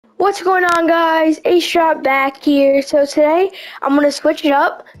What's going on, guys? A-Shot back here. So today I'm gonna switch it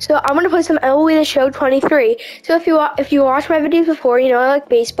up. So I'm gonna play some MLB The Show 23. So if you watched my videos before, you know I like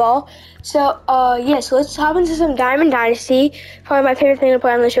baseball. So yeah. So let's hop into some Diamond Dynasty. Probably my favorite thing to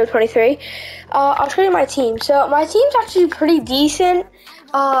play on the Show 23. I'll show you my team. So my team's actually pretty decent.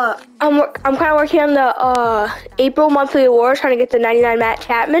 I'm kind of working on the April monthly awards, trying to get the 99 Matt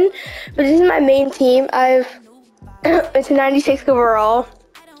Chapman. But this is my main team. It's a 96 overall.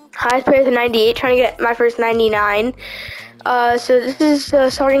 Highest player is a 98, trying to get my first 99. So this is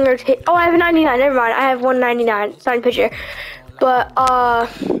starting rotation. Oh, I have a 99. Never mind. I have 199 starting pitcher. But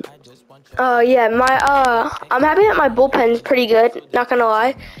yeah, I'm happy that my bullpen's pretty good. Not gonna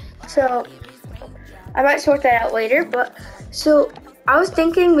lie. So I might sort that out later. But so I was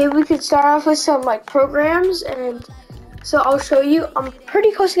thinking maybe we could start off with some like programs, and so I'll show you. I'm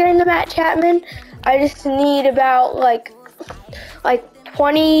pretty close to getting the Matt Chapman. I just need about like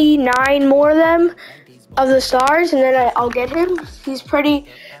 29 more of the stars, and then I'll get him. He's pretty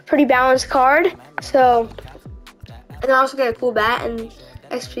balanced card. So, and I also get a cool bat and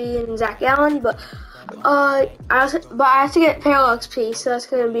XP and Zach Allen. But I have to get parallel XP, so that's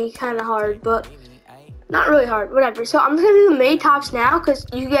gonna be kind of hard, but not really hard. Whatever. So I'm just gonna do the May tops now, because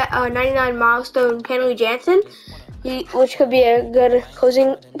you get a 99 milestone Kenley Jansen, which could be a good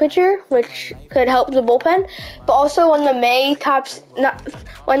closing pitcher, which could help the bullpen. But also when the May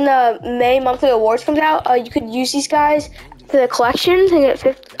May monthly awards comes out, you could use these guys to the collections and get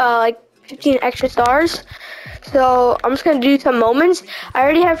 15 extra stars. So I'm just gonna do some moments. I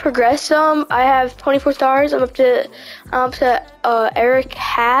already have progressed some. I have 24 stars. I'm up to Eric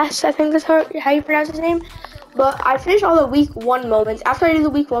Haas. I think that's how you pronounce his name. But I finished all the week 1 moments. After I do the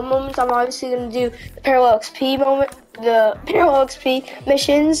week 1 moments, I'm obviously going to do the parallel XP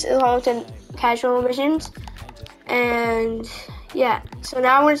missions, along with the casual missions. And yeah, so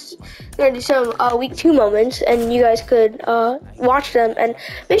now we're going to do some week 2 moments, and you guys could watch them. And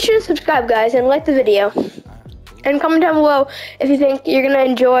make sure to subscribe, guys, and like the video. And comment down below if you think you're going to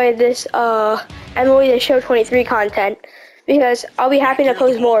enjoy this MLB The Show 23 content, because I'll be happy to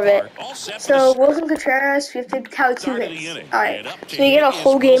post more of it. So, Wilson Contreras, we have to tally 2 hits. Alright, so you get a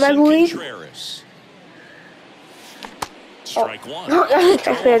whole game, I believe. Strike one. I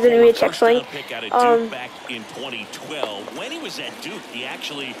didn't read a check swing. Back in 2012, when he was at Duke, he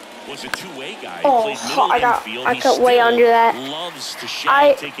actually was a two-way guy. I got way under that.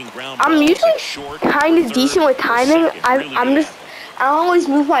 I'm usually kind of decent with timing. I always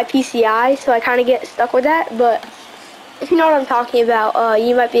move my PCI, so I kind of get stuck with that. But if you know what I'm talking about,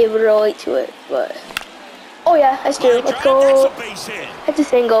 you might be able to relate to it. But oh yeah, that's true. Let's go. It's a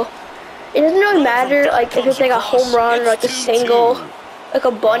single. It doesn't really matter like if it's like a home run or like a single, like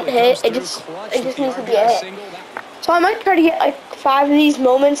a bunt hit. It just needs to be a hit. So I might try to get like 5 of these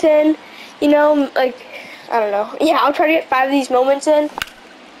moments in. You know, like I don't know. Yeah, I'll try to get 5 of these moments in.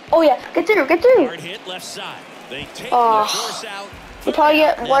 Oh yeah, get through. Oh, we'll probably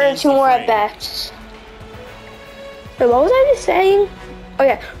get 1 or 2 more at bats. Wait, what was I just saying? Oh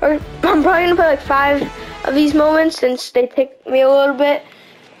yeah, I'm probably gonna play like 5 of these moments since they take me a little bit,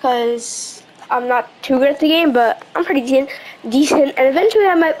 because I'm not too good at the game, but I'm pretty decent. And eventually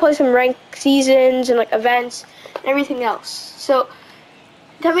I might play some ranked seasons and like events and everything else. So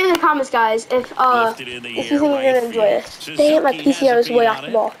tell me in the comments, guys, if you think you're gonna enjoy this. Dang it, my PCO is way off the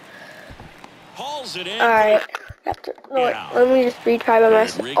ball. Alright. Let me just retry by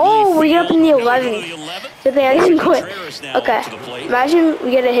myself. Oh, we get up in the 11th. Good thing I didn't quit. Okay. Imagine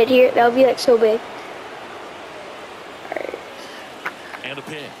we get a hit here. That would be like so big. Alright. And a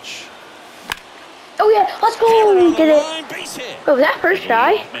pitch. Oh yeah, let's go. We did it. Oh, was that first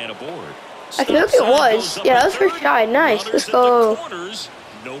try? I feel like it was. Yeah, that was first try. Nice. Let's go.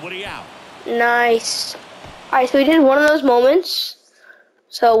 Nice. Alright, so we did 1 of those moments.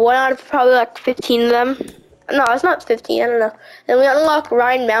 So 1 out of probably like 15 of them. No, it's not 15. I don't know. Then we unlock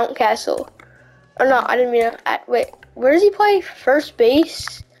Ryan Mountcastle. Or no, I didn't mean to. Wait, where does he play? First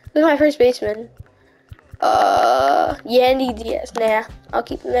base? Who's my first baseman? Yandy Diaz. Nah, I'll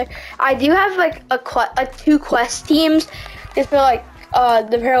keep him there. I do have like 2 quest teams just for like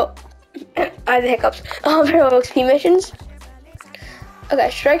the parallel. I have the hiccups. Parallel XP missions. Okay,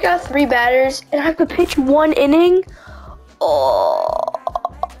 strike out 3 batters, and I have to pitch 1 inning.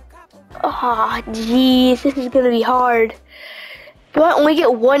 Oh, jeez, this is gonna be hard. Do I only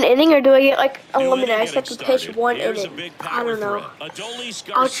get 1 inning, or do I get like unlimited? I just have to pitch 1 inning. I don't know.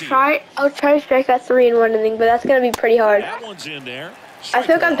 I'll try to strike out 3 in 1 inning, but that's gonna be pretty hard. I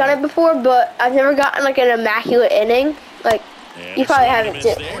feel like I've done it before, but I've never gotten like an immaculate inning. Like, you probably haven't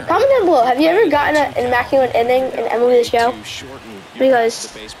too. Comment down below. Have you ever gotten an immaculate inning in MLB The Show? because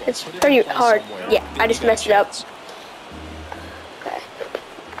it's pretty hard. Yeah, I just messed it up. Okay.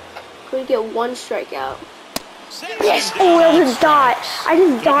 Can we get one strikeout? Yes! Oh, that was a dot. I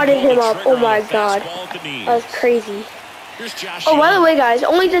just dotted him up. Oh my god. That was crazy. Oh, by the way, guys,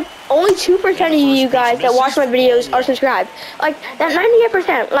 only 2% of you guys that watch my videos are subscribed. Like, that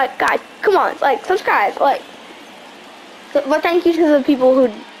 98%, like, guys, come on, like, subscribe, like. But thank you to the people who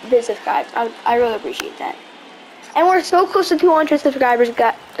did subscribe. I really appreciate that. And we're so close to 200 subscribers,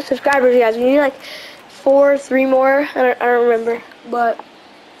 guys. We need, like, 3 more. I don't remember, but,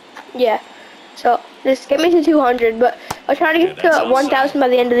 yeah. So, just get me to 200, but I'll try to get to 1,000 by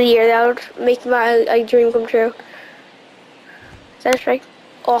the end of the year. That would make my dream come true. Is that a strike?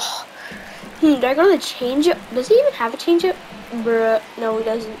 Oh. Do I go to the changeup? Does he even have a changeup? Bruh. No, he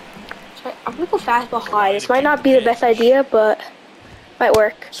doesn't. I'm gonna go fastball high. This might not be the best idea, but might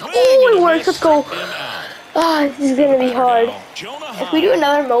work. Oh, it works. Let's go. Ah, this is gonna be hard. If we do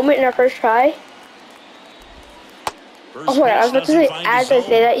another moment in our first try. Oh my god, I was about to say, as I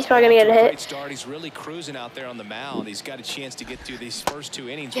say that, he's probably gonna get a hit. He's really cruising out there on the mound. He's got a chance to get through these first 2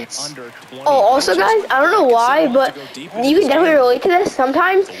 innings with under 20. Oh, also guys, I don't know why, but you can definitely relate to this.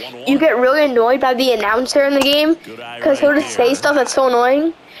 Sometimes you get really annoyed by the announcer in the game because he'll just say stuff that's so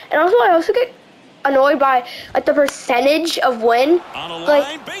annoying. And also, I also get annoyed by like the percentage of win.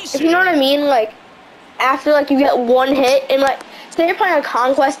 Like, if you know what I mean, like after like you get 1 hit and like say you're playing a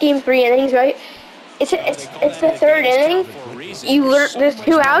conquest game, 3 innings, right? It's the 3rd inning. There's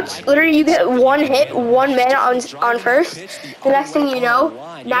 2 outs. Literally, you get 1 hit, 1 man on first. The next thing you know,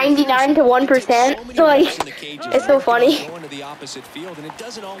 99 to 1%. So like, it's so funny.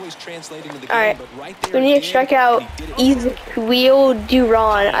 All right, we need to check out Ezequiel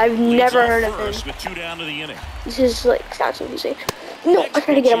Duran. I've never heard of him. This is like sounds confusing. No, I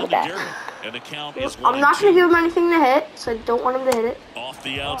tried to get him with that. I'm not gonna give him anything to hit, so I don't want him to hit it. Off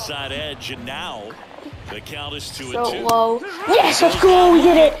the outside edge, and now the count is 2-2. So low. Yes, let's go. We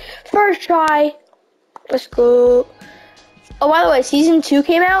did it. First try. Let's go. Oh, by the way, season 2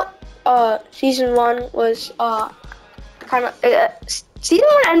 came out. Season 1 was kind of season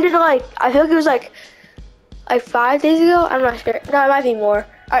 1 ended like I feel like it was like 5 days ago. I'm not sure. No, it might be more.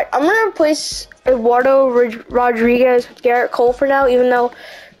 All right, I'm gonna replace Eduardo Rodriguez with Garrett Cole for now, even though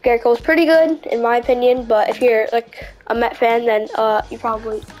Garrett Cole's pretty good in my opinion. But if you're like a Met fan, then you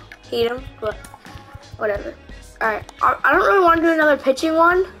probably hate him. But whatever. All right, I don't really want to do another pitching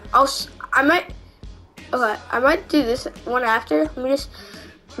one. I might do this one after. Let me just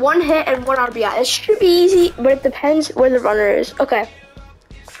 1 hit and 1 RBI. This should be easy, but it depends where the runner is. Okay,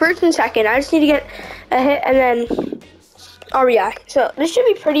 first and second. I just need to get a hit and then RBI. So this should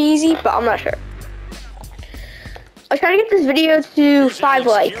be pretty easy, but I'm not sure. I'll try to get this video to 5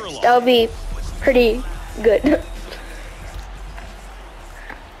 likes. That would be pretty good.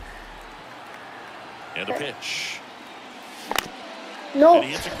 And a pitch. No,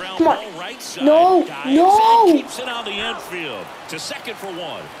 come on. No, no. Keeps it on the infield to second for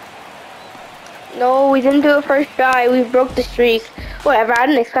 1. No, we didn't do it first try. We broke the streak. Whatever. I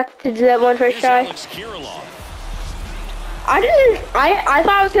didn't expect to do that one first try. I thought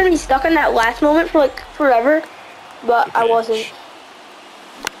I was gonna be stuck in that last moment for like forever, but I wasn't.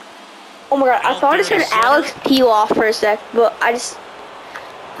 Oh my god! I thought I said Alex Piloff for a sec, but I just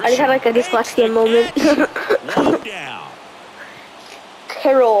had like a dyslexia moment.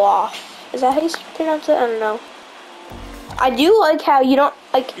 Kirilloff. Is that how you pronounce it? I don't know. I do like how you don't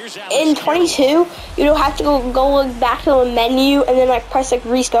like in 22 you don't have to go back to the menu and then like press like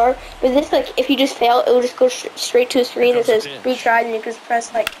restart. But this like if you just fail, it will just go straight to a screen that says retry, and you just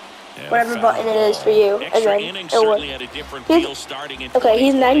press like whatever button it is for you, and then it'll work. Okay,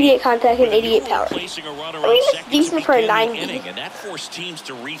 he's 98 contact and 88 power. I mean, it's decent for a 90.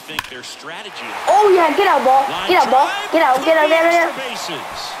 Oh yeah, get out, ball. Get out, ball. Get out, get out, get out, get out.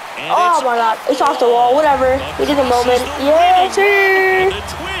 Oh my god, it's off the wall, whatever. We did a moment. Yes, sir.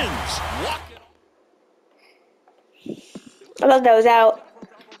 I thought that was out,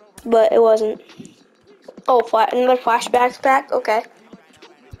 but it wasn't. Oh, another flashback's back? Okay.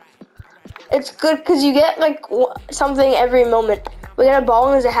 It's good because you get like something every moment. We got a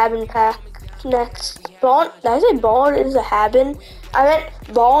ball is a habit pack next. Did I say ball is a habit? I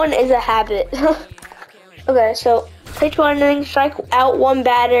meant ballin' is a habit. Okay, so pitch 1 inning, strike out 1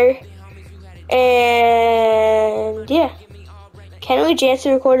 batter, and yeah. Kenley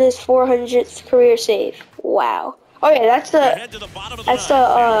Jansen recorded his 400th career save. Wow. Oh yeah, that's the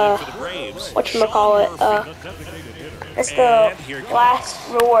whatchamacallit, that's the last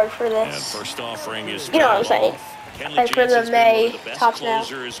reward for this. You know what I'm saying. Like for the May tops now.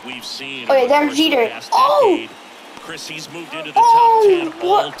 Oh yeah, there's Jeter. Oh! Chris, he's moved into the top 10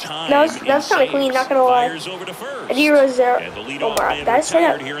 all what? time. That's kind of clean, not gonna lie. Over to first. Eddie Rosario. And the Oh leadoff my man God, I said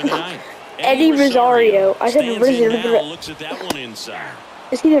retired here in the ninth. Eddie Rosario. I said stands in now, Rosario. looks at that one inside.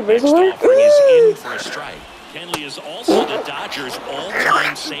 Is he the Next Rizzler? offering is in for a strike. Kenley is also the Dodgers'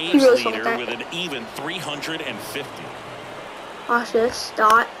 all-time saves leader with an even 350. Watch this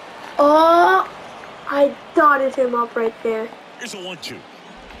dot. Oh, I dotted him up right there. Here's a 1-2.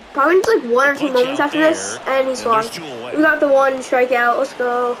 Probably just like 1 or 2 moments after this, and he swung. We got the 1 strikeout. Let's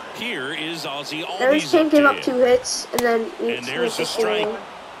go. Here is Ozzie Albies. Then we just gave up 2 hits, and then we there's a strike.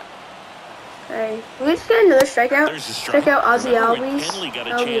 Okay, we just get another strikeout. Strikeout Ozzie Albies. Kenley got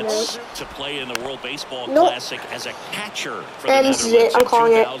a chance to play in the World Baseball Classic as a catcher for and the this is it. I'm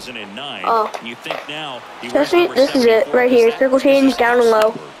calling it. 2009. Oh, you think now this is it right here. Circle change down and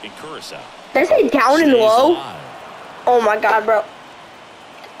low. Did I say down and low? Oh my God, bro!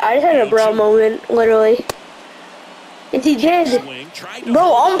 I just had a bro moment, literally. Yes, he did.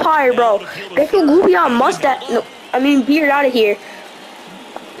 Bro, umpire, bro. Get the Lupion mustache. No, I mean beard out of here.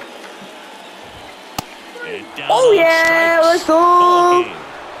 Oh yeah, let's go.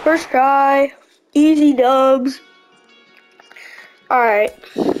 First try, easy dubs. All right.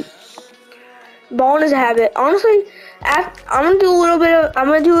 Balling is a habit. Honestly, I'm gonna do a little bit of.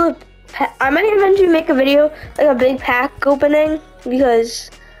 I might eventually make a video like a big pack opening because,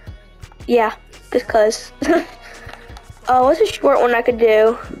 yeah, just cause. What's a short one I could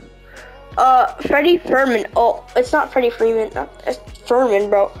do? Freddie Freeman. Oh, it's not Freddie Freeman. It's Furman,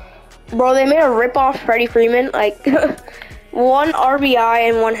 bro. Bro, they made a rip-off Freddie Freeman, like, 1 RBI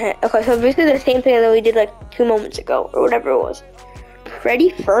and 1 hit. Okay, so basically the same thing that we did, like, 2 moments ago, or whatever it was. Freddie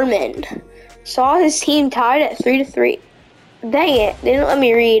Furman saw his team tied at 3-3. Dang it, they didn't let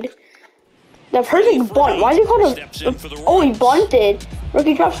me read. The perfect bunt. Why is he called a... Oh, he bunted.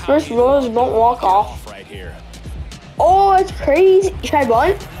 Rookie drops first, Rose bunt walk off. Oh, that's crazy. Should I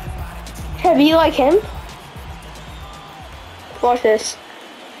bunt? Should I be like him? Watch this.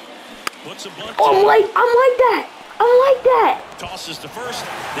 Oh, I'm like that. Tosses to first.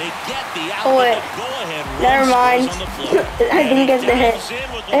 They get the out. Oh wait. Never mind. I didn't get the hit.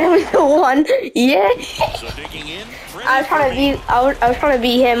 It was the 1. Yeah. I was trying to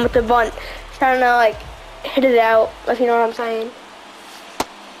beat him with the bunt. Trying to like hit it out, if you know what I'm saying.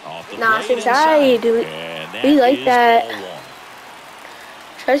 Nah, it's inside, dude. We like that.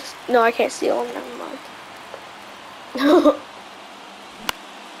 No, I can't steal him. Never mind.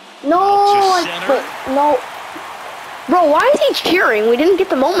 No. Bro, why is he cheering? We didn't get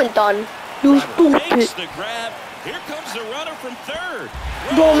the moment done. You stupid. Here comes the runner from third.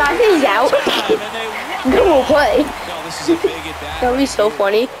 Bro, Matthew's out. Good will play. That would be so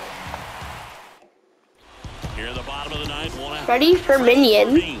funny. Here in the bottom of the ninth, ready for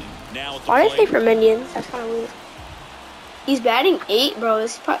minion. Why did I say for minions? That's kind of weird. He's batting 8, bro.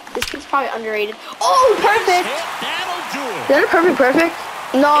 This kid's probably underrated. Oh, perfect. Is that a perfect?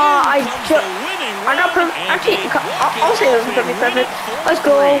 No, I got perfect. Actually, I'll say it was perfect. Let's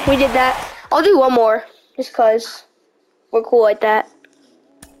go. We did that. I'll do 1 more, just cause we're cool like that.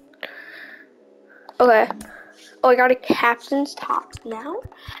 Okay. Oh, I got a captain's top now.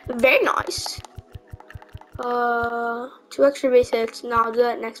 Very nice. 2 extra base hits. No, I'll do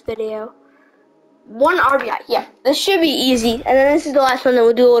that next video. 1 RBI. Yeah, this should be easy. And then this is the last one that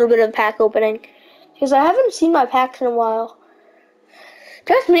we'll do a little bit of pack opening, because I haven't seen my packs in a while.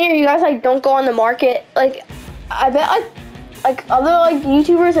 Just me, or you guys like don't go on the market? Like, I bet like other like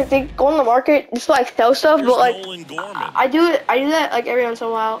YouTubers, like they go on the market just to, like sell stuff, but like I do that like every once in a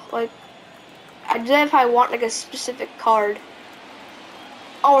while. Like I do that if I want like a specific card.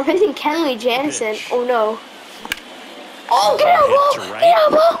 Oh, we're facing Kenley Jansen. Oh no. Oh, get out, ball! Get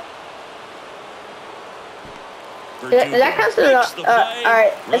out, ball! That counts as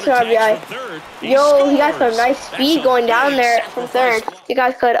alright, that's an RBI. Yo, he got some nice speed going down there from third. You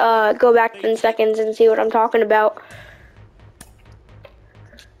guys could go back 10 seconds and see what I'm talking about.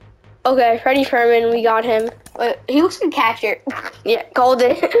 Okay, Freddie Furman, we got him. Wait, he looks like a catcher. Yeah, called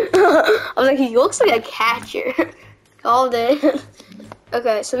it. I was like, he looks like a catcher. Called it.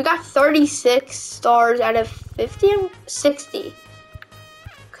 Okay, so we got 36 stars out of 50 and 60.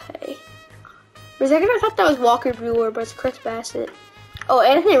 Okay. For a second, I thought that was Walker Buehler, but it's Chris Bassett. Oh,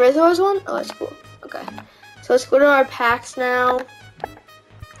 Anthony Rizzo was one? Oh, that's cool. Okay. So let's go to our packs now.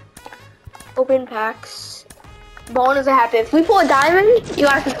 Open packs. Ballin' is a habit. If we pull a diamond, you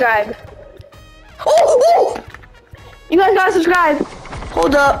gotta subscribe. Oh! You guys gotta subscribe.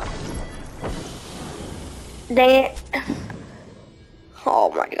 Hold up. Dang it. Oh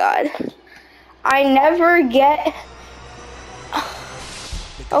my god. I never get...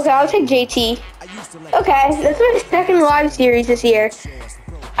 Okay, I'll take JT. Okay, that's my second live series this year.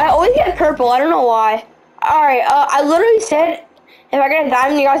 I always get purple. I don't know why. Alright, I literally said if I get a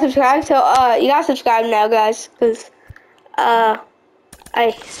diamond, you gotta subscribe. So, you gotta subscribe now, guys. Because, I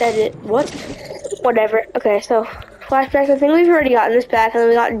said it. What? Whatever. Okay, so, flashbacks. I think we've already gotten this back. And then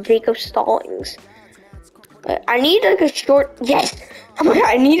we got Jacob Stallings. I need, like, a short. Yes! Oh my god,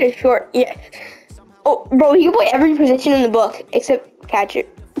 I need a short. Yes. Oh, bro, he can play every position in the book. Except catcher.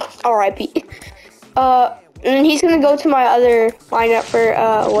 R.I.P. And he's gonna go to my other lineup for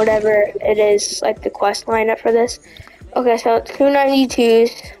whatever it is, like the quest lineup for this. Okay, so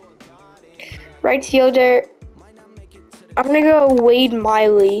 292s. Right fielder. I'm gonna go Wade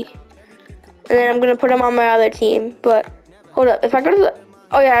Miley. And then I'm gonna put him on my other team. But hold up, if I go to the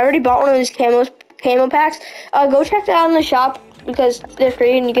oh yeah, I already bought one of these camo packs. Go check that out in the shop because they're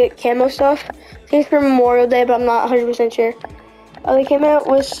free and you get camo stuff. I think it's for Memorial Day, but I'm not 100% sure. They came out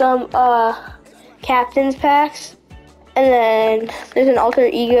with some captain's packs, and then there's an alter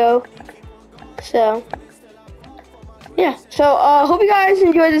ego. So yeah, so hope you guys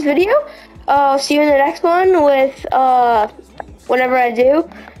enjoyed this video. See you in the next one with whatever I do,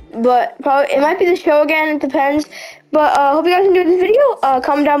 but probably it might be the show again, it depends. But hope you guys enjoyed this video.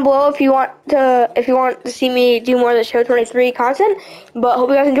 Comment down below if you want to see me do more of the show 23 content. But hope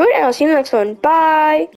you guys enjoyed it, and I'll see you in the next one. Bye.